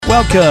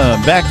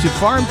Welcome back to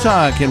Farm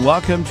Talk, and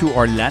welcome to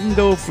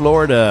Orlando,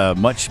 Florida.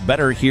 Much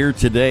better here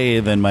today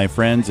than my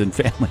friends and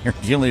family are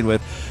dealing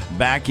with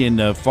back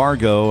in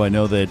Fargo. I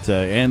know that,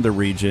 and the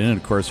region, and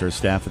of course our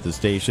staff at the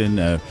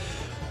station,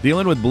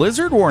 dealing with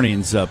blizzard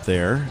warnings up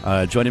there.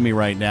 Joining me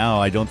right now,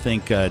 I don't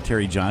think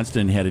Terry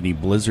Johnston had any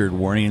blizzard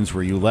warnings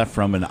where you left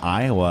from in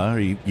Iowa. Are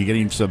you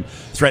getting some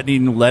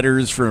threatening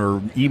letters or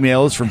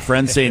emails from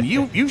friends saying,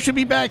 you should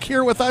be back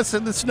here with us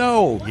in the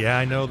snow? Yeah,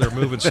 I know they're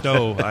moving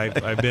snow.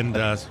 I've been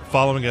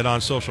following it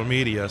on social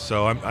media,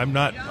 so I'm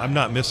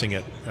not missing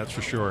it. That's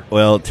for sure.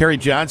 Well, Terry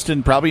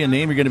Johnston, probably a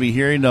name you're going to be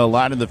hearing a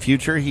lot in the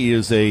future. He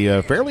is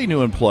a fairly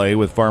new employee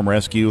with Farm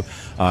Rescue,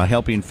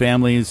 helping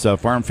families,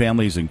 farm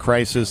families in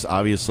crisis.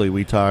 Obviously,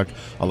 we talk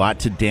a lot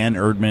to Dan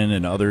Erdman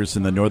and others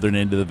in the northern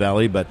end of the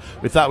valley, but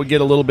we thought we'd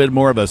get a little bit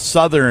more of a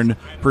southern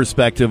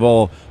perspective.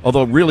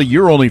 Although really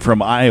you're only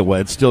from Iowa,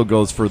 it still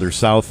goes further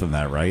south than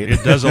that, right?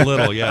 It does a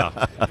little,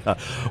 yeah.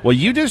 Well,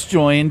 you just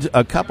joined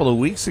a couple of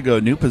weeks ago,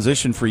 new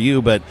position for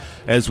you, but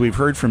as we've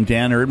heard from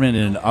Dan Erdman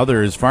and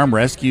others, Farm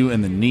Rescue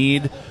and the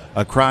need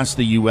across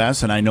the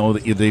U.S., and I know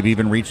that they've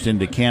even reached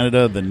into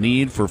Canada, the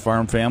need for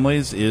farm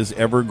families is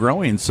ever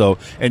growing. So,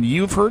 and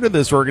you've heard of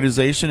this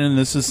organization, and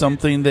this is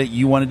something that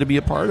you wanted to be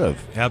a part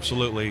of.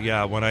 Absolutely,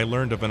 yeah. When I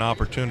learned of an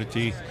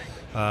opportunity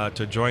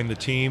to join the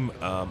team,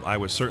 I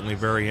was certainly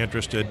very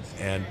interested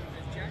and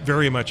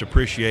very much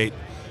appreciate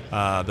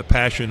the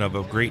passion of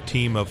a great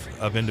team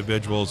of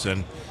individuals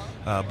and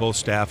both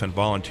staff and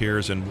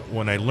volunteers. And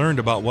when I learned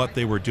about what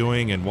they were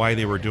doing and why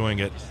they were doing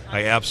it,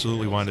 I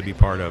absolutely wanted to be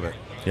part of it.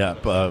 Yeah,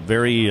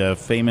 very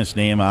famous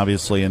name,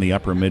 obviously, in the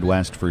upper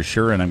Midwest for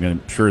sure, and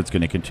I'm sure it's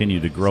going to continue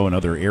to grow in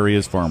other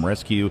areas, Farm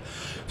Rescue.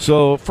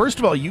 So, first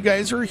of all, you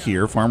guys are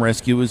here. Farm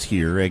Rescue is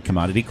here at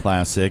Commodity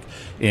Classic,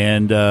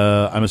 and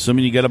I'm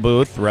assuming you got a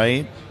booth,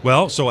 right?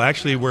 Well, so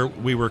actually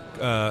we were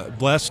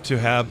blessed to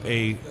have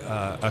a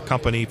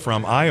company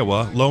from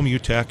Iowa,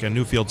 Lomutech and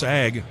Newfields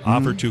Ag,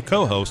 offer to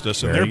co-host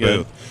us in their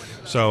booth.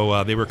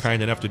 So they were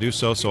kind enough to do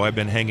so. So I've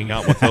been hanging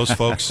out with those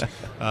folks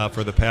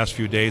for the past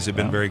few days. They've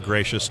been very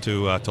gracious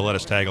to let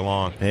us tag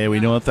along. Hey, we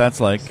know what that's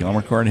like.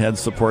 Elmer Cornhead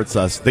supports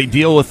us. They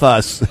deal with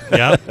us.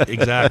 Yeah,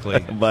 exactly.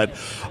 But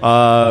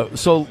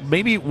so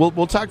maybe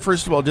we'll talk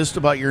first of all just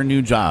about your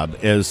new job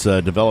as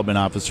development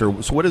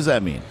officer. So what does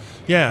that mean?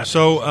 Yeah.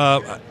 So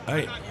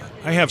I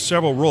have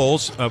several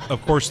roles.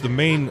 Of course, the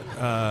main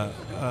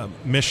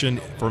mission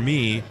for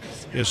me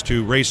is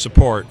to raise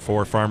support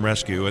for Farm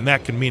Rescue, and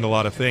that can mean a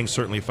lot of things.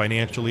 Certainly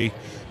financially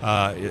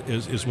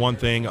is one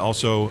thing,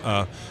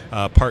 also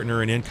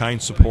partner and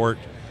in-kind support,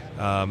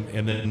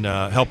 and then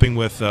helping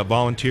with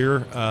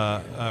volunteer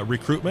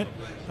recruitment,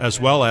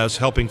 as well as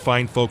helping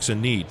find folks in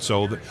need.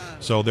 So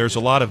there's a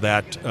lot of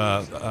that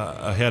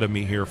ahead of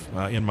me here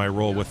in my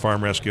role with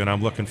Farm Rescue, and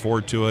I'm looking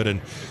forward to it.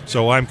 And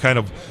so I'm kind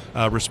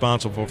of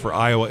responsible for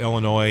Iowa,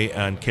 Illinois,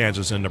 and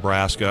Kansas and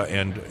Nebraska,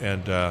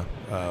 and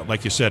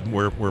like you said,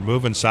 we're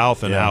moving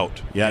south and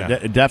out.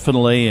 Yeah,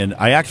 definitely. And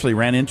I actually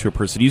ran into a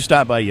person. You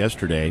stopped by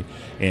yesterday,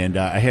 and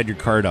I had your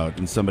card out,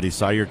 and somebody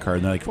saw your card,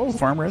 and they're like, "Oh,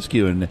 Farm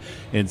Rescue,"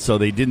 and so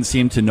they didn't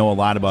seem to know a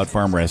lot about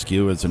Farm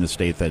Rescue. It's an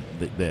estate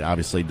that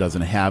obviously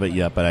doesn't have it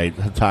yet, but I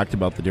talked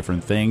about the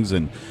different things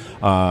and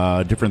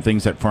different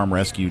things that Farm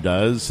Rescue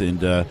does,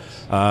 and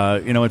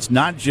it's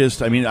not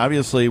just. I mean,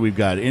 obviously we've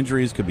got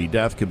injuries, could be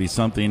death, could be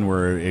something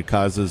where it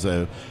causes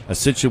a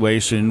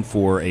situation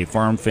for a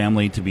farm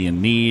family to be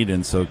in need,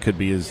 and so it could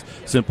be as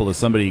simple as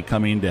somebody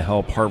coming to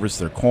help harvest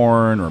their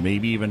corn, or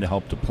maybe even to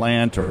help to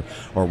plant, or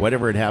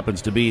whatever it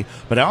happens to be.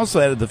 But I also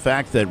added the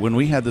fact that when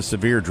we had the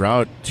severe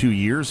drought 2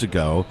 years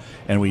ago,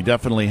 and we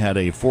definitely had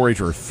a forage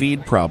or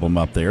feed problem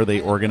up there,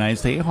 they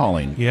organized hay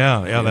hauling.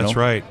 Yeah, that's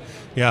right.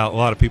 Yeah, a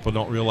lot of people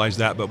don't realize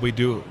that, but we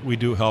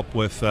do help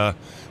with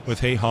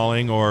hay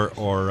hauling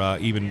or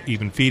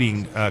even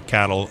feeding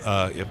cattle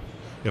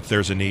if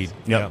there's a need.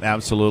 Yep,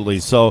 absolutely.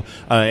 So,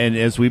 and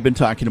as we've been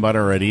talking about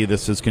already,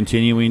 this is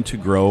continuing to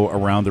grow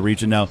around the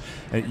region. Now,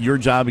 your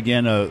job,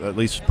 again, at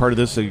least part of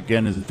this,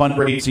 again, is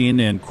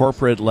fundraising and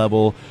corporate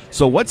level.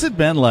 So what's it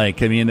been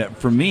like? I mean,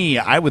 for me,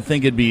 I would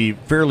think it'd be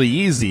fairly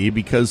easy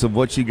because of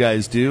what you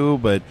guys do,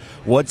 but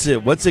what's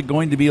it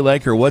going to be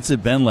like, or what's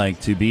it been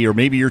like to be, or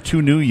maybe you're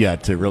too new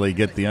yet to really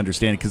get the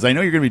understanding, because I know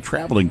you're going to be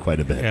traveling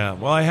quite a bit. Yeah,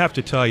 well, I have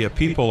to tell you,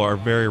 people are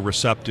very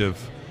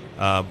receptive.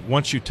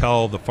 Once you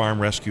tell the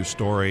Farm Rescue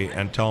story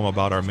and tell them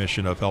about our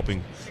mission of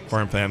helping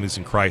farm families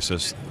in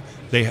crisis,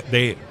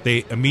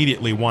 they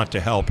immediately want to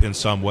help in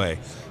some way.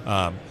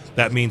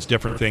 That means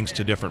different things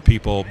to different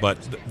people, but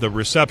the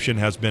reception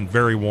has been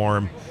very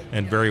warm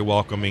and very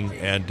welcoming.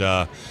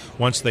 And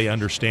once they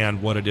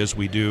understand what it is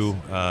we do,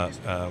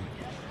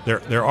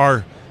 there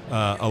are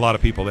a lot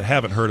of people that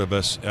haven't heard of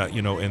us,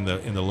 in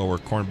the lower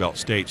Corn Belt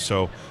states.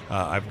 So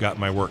I've got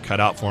my work cut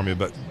out for me,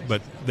 but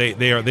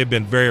they've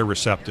been very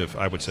receptive,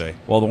 I would say.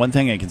 Well, the one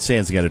thing I can say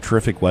is they got a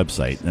terrific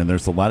website, and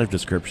there's a lot of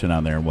description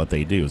on there and what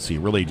they do. So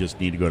you really just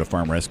need to go to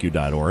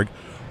farmrescue.org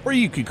Or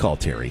you could call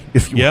Terry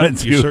if you Yeah, wanted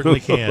to. you certainly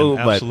can.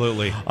 But,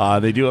 Absolutely.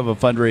 they do have a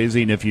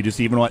fundraising. If you just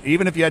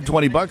even if you had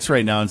 $20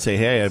 right now and say,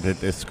 hey, if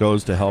this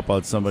goes to help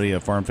out somebody, a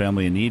farm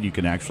family in need, you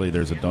can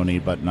there's a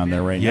donate button on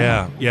there right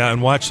now. Yeah,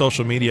 and watch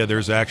social media.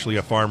 There's actually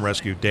a Farm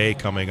Rescue Day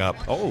coming up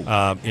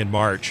in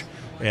March.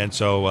 And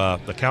so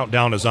the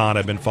countdown is on.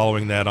 I've been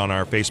following that on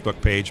our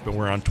Facebook page, but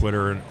we're on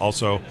Twitter and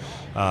also,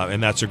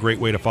 and that's a great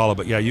way to follow.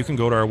 But yeah, you can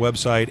go to our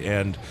website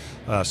and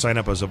sign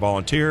up as a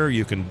volunteer.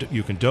 You can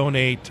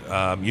donate.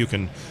 You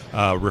can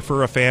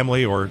refer a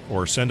family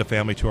or send a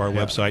family to our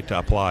website to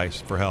apply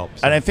for help.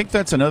 So. And I think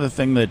that's another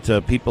thing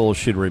that people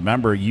should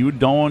remember. You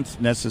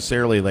don't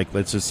necessarily, like,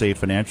 let's just say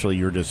financially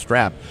you're just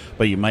strapped,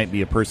 but you might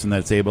be a person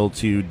that's able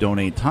to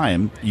donate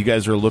time. You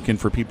guys are looking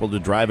for people to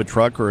drive a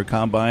truck or a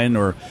combine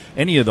or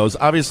any of those.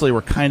 Obviously,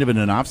 we're kind of in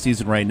an off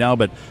season right now,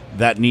 but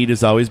that need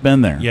has always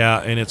been there. Yeah,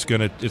 and it's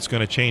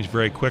gonna change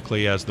very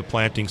quickly as the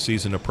planting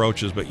season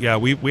approaches. But yeah,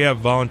 we have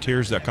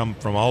volunteers that come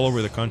from all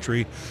over the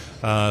country.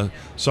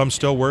 Some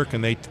still work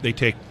and they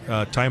take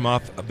time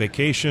off,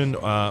 vacation,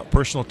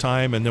 personal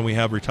time, and then we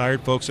have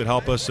retired folks that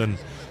help us, and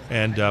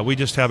we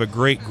just have a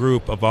great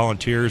group of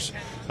volunteers.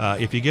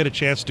 If you get a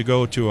chance to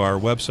go to our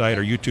website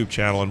or YouTube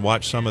channel and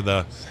watch some of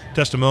the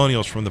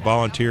testimonials from the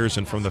volunteers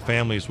and from the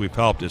families we've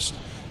helped,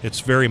 it's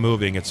very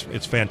moving.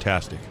 It's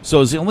fantastic.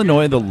 So is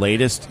Illinois the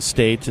latest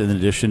state in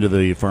addition to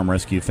the Farm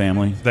Rescue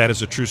family? That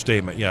is a true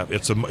statement. Yeah,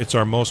 it's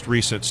our most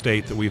recent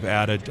state that we've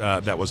added.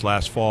 That was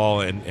last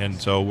fall,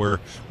 and so we're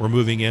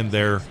moving in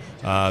there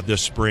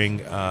this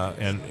spring.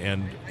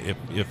 And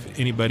if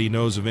anybody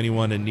knows of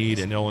anyone in need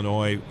in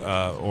Illinois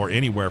or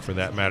anywhere for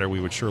that matter, we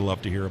would sure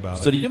love to hear about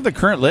it. So do you have the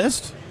current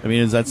list? I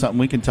mean, is that something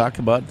we can talk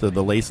about?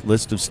 The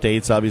list of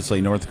states, obviously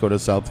North Dakota,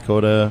 South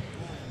Dakota,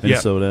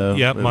 Minnesota.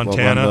 Yep,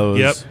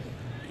 Montana.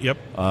 Yep.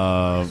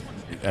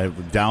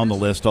 Down the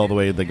list all the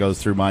way that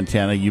goes through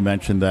Montana. You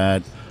mentioned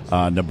that.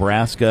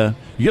 Nebraska.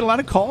 You get a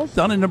lot of calls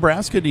down in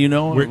Nebraska. Do you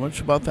know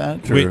much about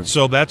that?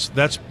 So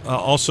that's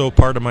also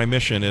part of my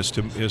mission is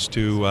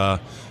to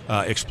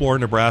explore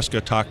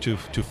Nebraska, talk to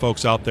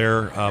folks out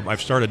there.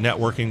 I've started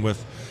networking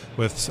with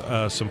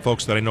some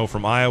folks that I know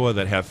from Iowa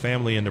that have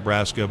family in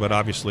Nebraska, but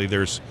obviously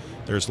there's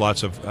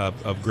lots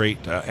of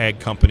great ag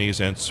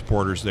companies and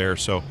supporters there.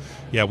 So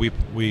yeah,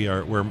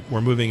 we're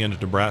moving into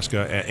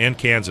Nebraska and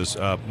Kansas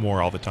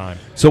more all the time.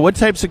 So what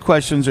types of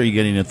questions are you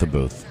getting at the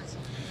booth?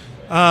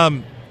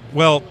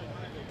 Well,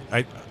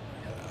 I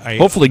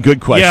hopefully good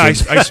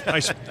questions.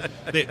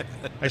 Yeah,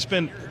 I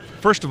spend.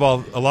 First of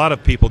all, a lot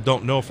of people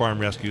don't know Farm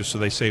Rescue, so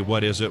they say,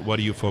 "What is it? What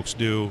do you folks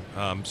do?"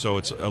 So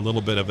it's a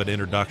little bit of an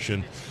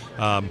introduction,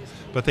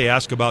 but they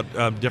ask about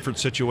different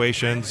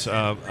situations.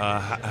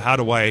 How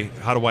do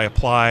I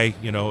apply?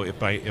 You know,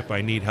 if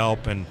I need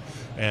help, and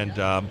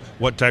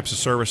what types of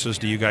services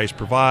do you guys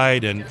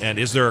provide? And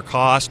is there a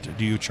cost?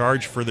 Do you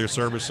charge for their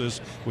services?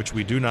 Which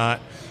we do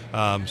not.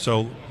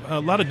 So a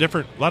lot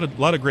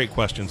of great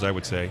questions, I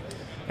would say.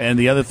 And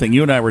the other thing,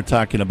 you and I were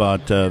talking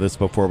about this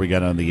before we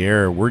got on the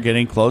air. We're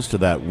getting close to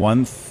that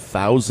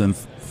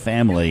 1,000th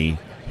family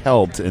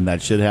helped, and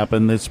that should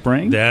happen this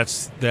spring. That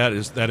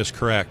is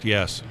correct.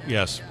 Yes.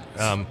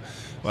 I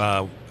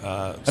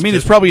mean,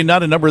 it's probably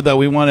not a number that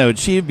we want to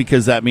achieve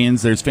because that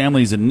means there's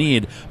families in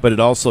need, but it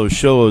also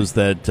shows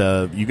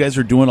that you guys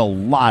are doing a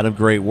lot of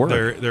great work.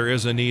 There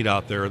is a need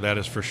out there, that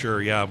is for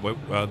sure. Yeah,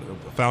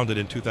 founded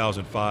in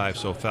 2005,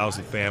 so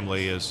 1,000th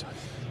family is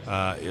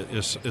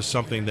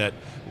something that,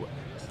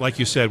 like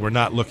you said, we're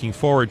not looking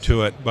forward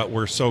to it, but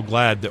we're so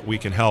glad that we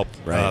can help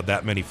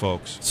that many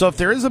folks. So if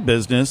there is a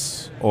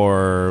business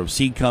or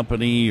seed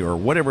company or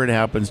whatever it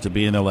happens to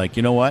be, and they're like,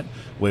 you know what,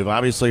 we've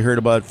obviously heard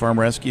about Farm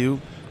Rescue.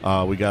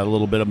 We got a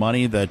little bit of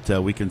money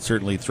that we can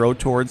certainly throw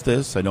towards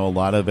this. I know a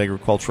lot of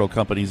agricultural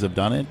companies have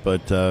done it,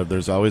 but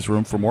there's always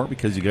room for more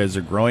because you guys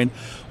are growing.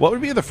 What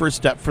would be the first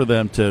step for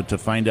them to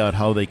find out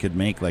how they could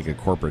make like a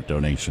corporate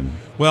donation?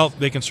 Well,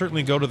 they can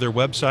certainly go to their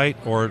website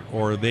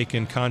or they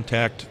can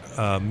contact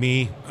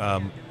me.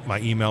 My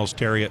email is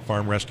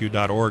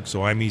terry@farmrescue.org,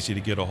 so I'm easy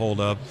to get a hold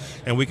of.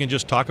 And we can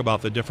just talk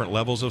about the different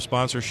levels of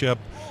sponsorship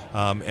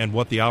and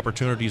what the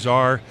opportunities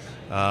are.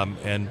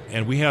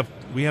 And we have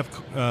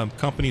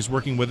companies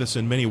working with us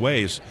in many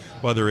ways,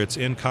 whether it's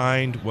in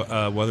kind,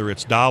 whether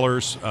it's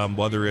dollars,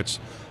 whether it's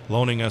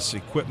loaning us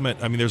equipment.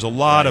 I mean, there's a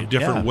lot of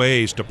different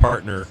ways to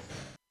partner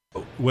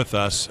with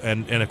us.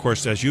 And of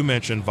course, as you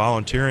mentioned,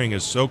 volunteering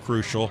is so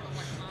crucial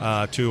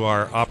to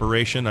our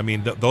operation. I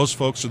mean, those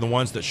folks are the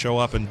ones that show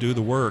up and do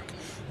the work.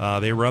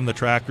 They run the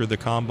tractor, the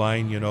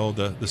combine,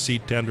 the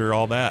seed tender,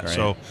 all that. Right.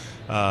 So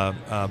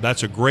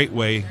that's a great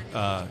way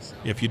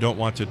if you don't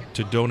want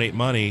to donate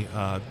money.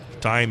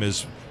 Time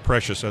is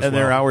precious as well. And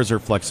their hours are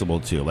flexible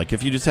too. Like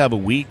if you just have a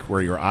week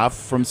where you're off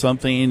from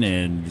something,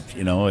 and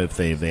if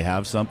they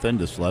have something,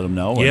 just let them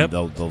know. Yep.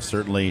 And they'll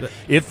certainly,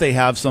 if they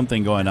have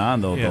something going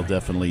on, they'll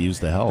definitely use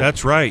the help.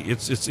 That's right.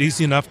 It's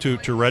easy enough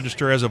to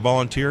register as a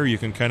volunteer. You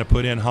can kind of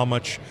put in how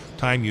much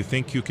time you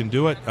think you can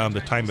do it,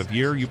 the time of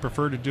year you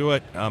prefer to do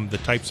it, the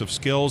types of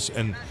skills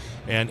and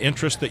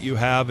interest that you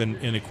have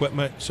in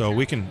equipment. So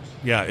we can,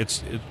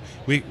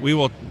 we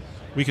will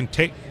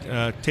take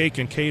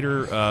and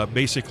cater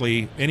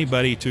basically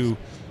anybody to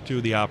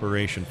the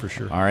operation for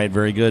sure. All right,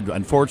 very good.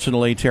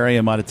 Unfortunately, Terry,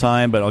 I'm out of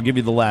time, but I'll give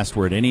you the last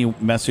word. Any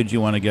message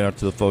you want to get out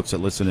to the folks that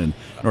listen in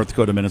North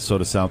Dakota,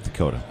 Minnesota, South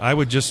Dakota? I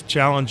would just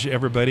challenge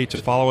everybody to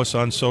follow us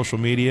on social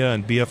media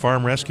and be a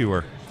farm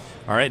rescuer.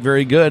 All right,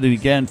 very good. And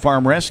again,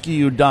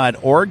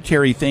 farmrescue.org.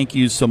 Terry, thank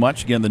you so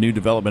much. Again, the new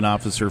development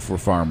officer for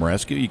Farm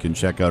Rescue. You can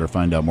check out or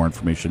find out more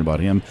information about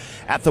him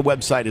at the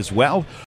website as well.